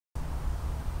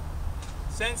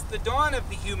Since the dawn of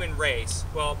the human race,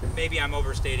 well, maybe I'm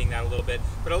overstating that a little bit,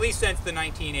 but at least since the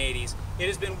 1980s, it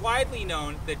has been widely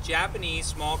known that Japanese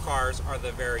small cars are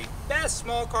the very best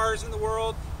small cars in the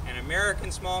world, and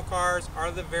American small cars are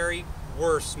the very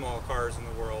worst small cars in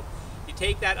the world. You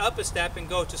take that up a step and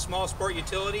go to small sport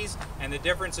utilities, and the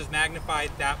difference is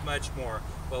magnified that much more.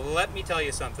 Well, let me tell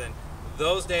you something.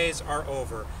 Those days are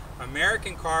over.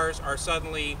 American cars are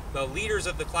suddenly the leaders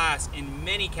of the class in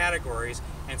many categories,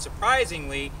 and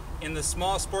surprisingly, in the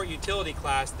small sport utility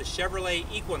class, the Chevrolet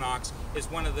Equinox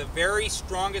is one of the very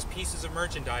strongest pieces of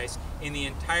merchandise in the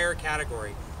entire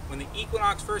category. When the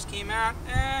Equinox first came out,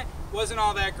 wasn't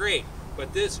all that great.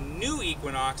 But this new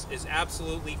Equinox is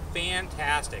absolutely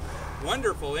fantastic.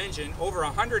 Wonderful engine, over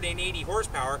 180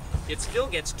 horsepower. It still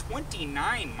gets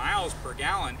 29 miles per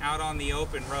gallon out on the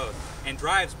open road and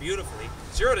drives beautifully.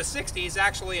 0 to 60 is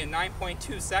actually in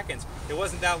 9.2 seconds. It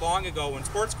wasn't that long ago when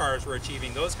sports cars were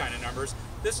achieving those kind of numbers.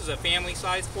 This is a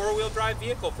family-sized four-wheel drive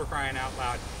vehicle, for crying out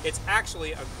loud. It's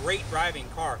actually a great driving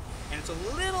car, and it's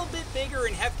a little bit bigger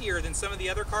and heftier than some of the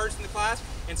other cars in the class,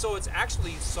 and so it's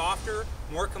actually softer,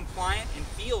 more compliant, and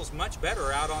feels much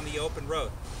better out on the open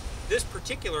road. This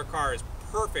particular car is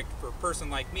perfect for a person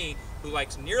like me who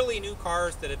likes nearly new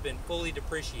cars that have been fully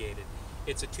depreciated.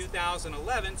 It's a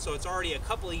 2011, so it's already a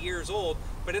couple of years old,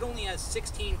 but it only has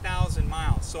 16,000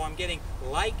 miles. So I'm getting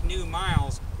like new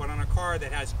miles, but on a car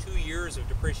that has 2 years of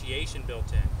depreciation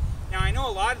built in. Now I know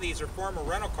a lot of these are former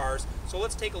rental cars, so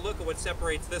let's take a look at what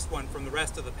separates this one from the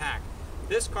rest of the pack.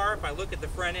 This car, if I look at the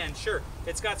front end, sure,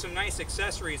 it's got some nice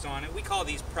accessories on it. We call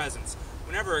these presents.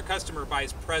 Whenever a customer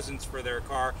buys presents for their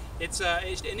car, it's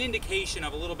an indication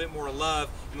of a little bit more love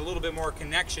and a little bit more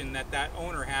connection that that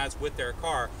owner has with their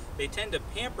car. They tend to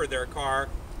pamper their car.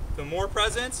 The more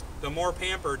presents, the more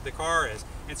pampered the car is.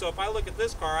 And so if I look at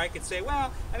this car, I could say,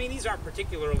 well, I mean, these aren't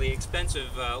particularly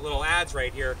expensive little ads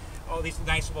right here. All these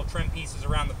nice little trim pieces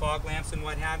around the fog lamps and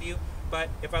what have you. But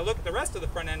if I look at the rest of the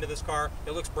front end of this car,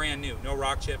 it looks brand new. No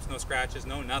rock chips, no scratches,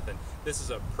 no nothing. This is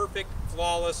a perfect,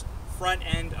 flawless front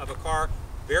end of a car.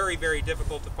 Very, very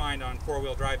difficult to find on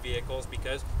four-wheel drive vehicles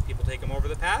because people take them over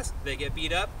the pass, they get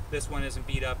beat up. This one isn't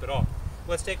beat up at all.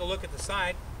 Let's take a look at the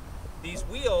side. These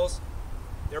wheels,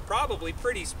 they're probably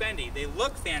pretty spendy. They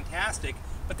look fantastic,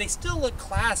 but they still look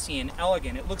classy and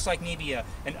elegant. It looks like maybe an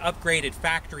upgraded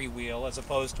factory wheel as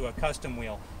opposed to a custom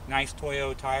wheel. Nice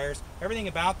Toyo tires. Everything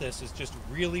about this is just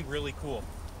really, really cool.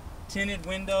 Tinted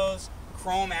windows,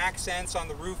 chrome accents on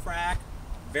the roof rack.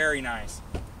 Very nice.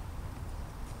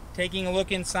 Taking a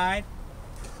look inside,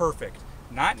 perfect.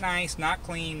 Not nice, not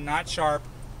clean, not sharp,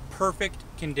 perfect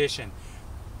condition.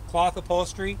 Cloth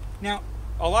upholstery. Now,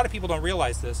 a lot of people don't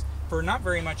realize this. For not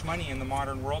very much money in the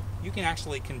modern world, you can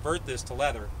actually convert this to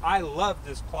leather. I love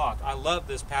this cloth. I love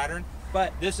this pattern,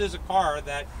 but this is a car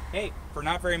that, hey, for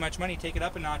not very much money, take it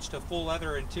up a notch to full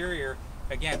leather interior.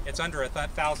 Again, it's under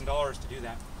 $1,000 to do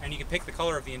that. And you can pick the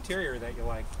color of the interior that you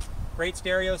like. Great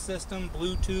stereo system,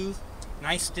 Bluetooth,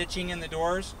 nice stitching in the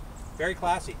doors, very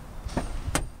classy.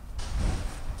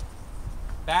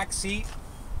 Back seat,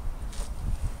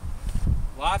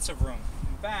 lots of room.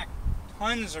 In fact,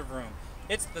 tons of room.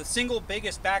 It's the single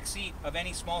biggest back seat of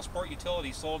any small sport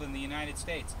utility sold in the United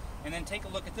States. And then take a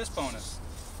look at this bonus.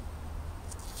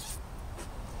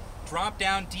 Drop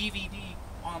down DVD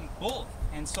on both.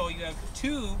 And so you have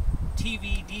two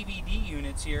TV DVD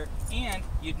units here, and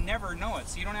you'd never know it.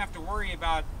 So you don't have to worry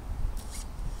about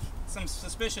some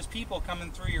suspicious people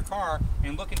coming through your car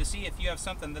and looking to see if you have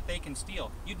something that they can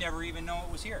steal. You'd never even know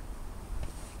it was here.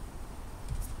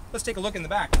 Let's take a look in the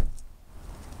back.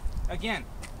 Again,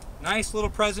 nice little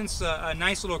presence, a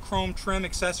nice little chrome trim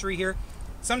accessory here.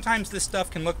 Sometimes this stuff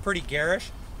can look pretty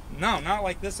garish. No, not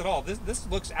like this at all. This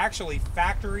looks actually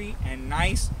factory and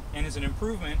nice and is an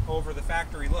improvement over the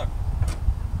factory look.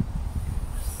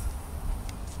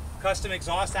 Custom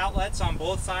exhaust outlets on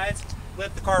both sides.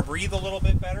 Let the car breathe a little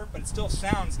bit better, but it still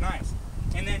sounds nice.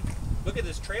 And then look at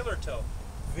this trailer tow.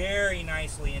 Very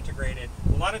nicely integrated.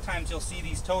 A lot of times you'll see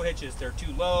these tow hitches, they're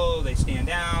too low, they stand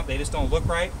out, they just don't look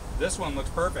right. This one looks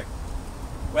perfect.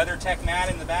 WeatherTech mat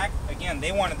in the back. Again,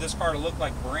 they wanted this car to look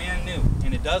like brand new,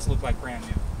 and it does look like brand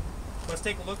new. Let's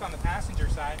take a look on the passenger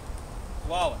side.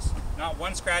 Flawless. Not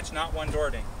one scratch, not one door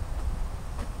ding.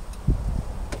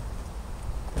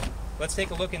 Let's take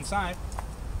a look inside.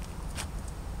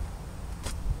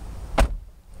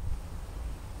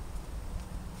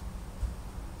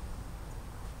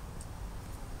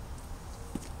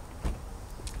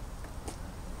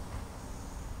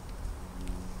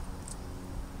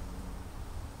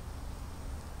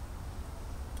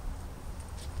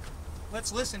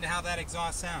 Let's listen to how that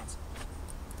exhaust sounds.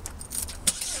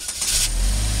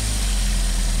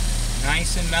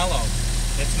 nice and mellow.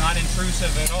 It's not intrusive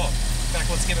at all. In fact,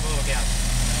 let's give it a little gas.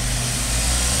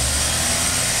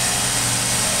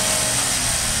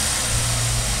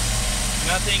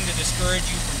 Nothing to discourage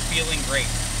you from feeling great.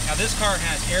 Now this car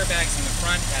has airbags in the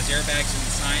front, has airbags in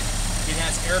the side. It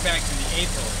has airbags in the A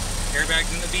pillar, airbags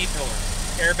in the B pillar,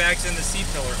 airbags in the C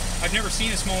pillar. I've never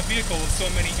seen a small vehicle with so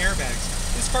many airbags.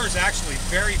 This car is actually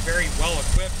very, very well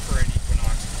equipped for an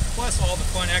Equinox, plus all the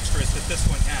fun extras that this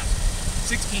one has.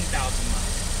 16,000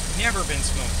 miles, never been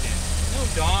smoked in. No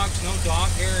dogs, no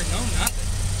dog hair, no nothing.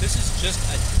 This is just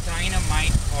a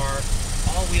dynamite car,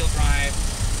 all-wheel drive,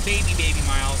 baby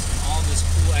miles, and all this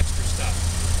cool extra stuff.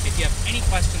 If you have any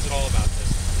questions at all about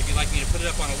this, if you'd like me to put it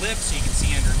up on a lift so you can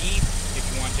see underneath, if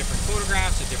you want different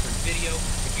photographs, a different video,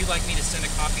 if you'd like me to send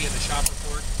a copy of the shop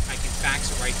report, I can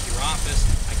fax it right to your office,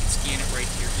 I can scan it right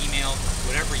to your email,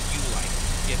 whatever you like.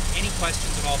 If you have any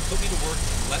questions at all, put me to work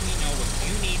and let me know what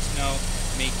you need to know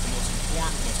to make the most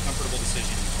informed, most comfortable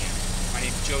decision you can. My name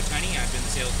is Joe Tunney. I've been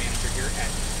the sales manager here at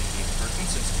Infiniti of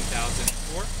Kirkland since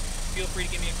 2004. Feel free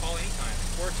to give me a call anytime at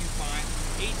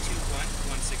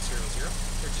 425-821-1600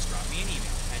 or just drop me an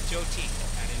email at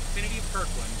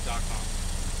joet@infinitiofkirkland.com.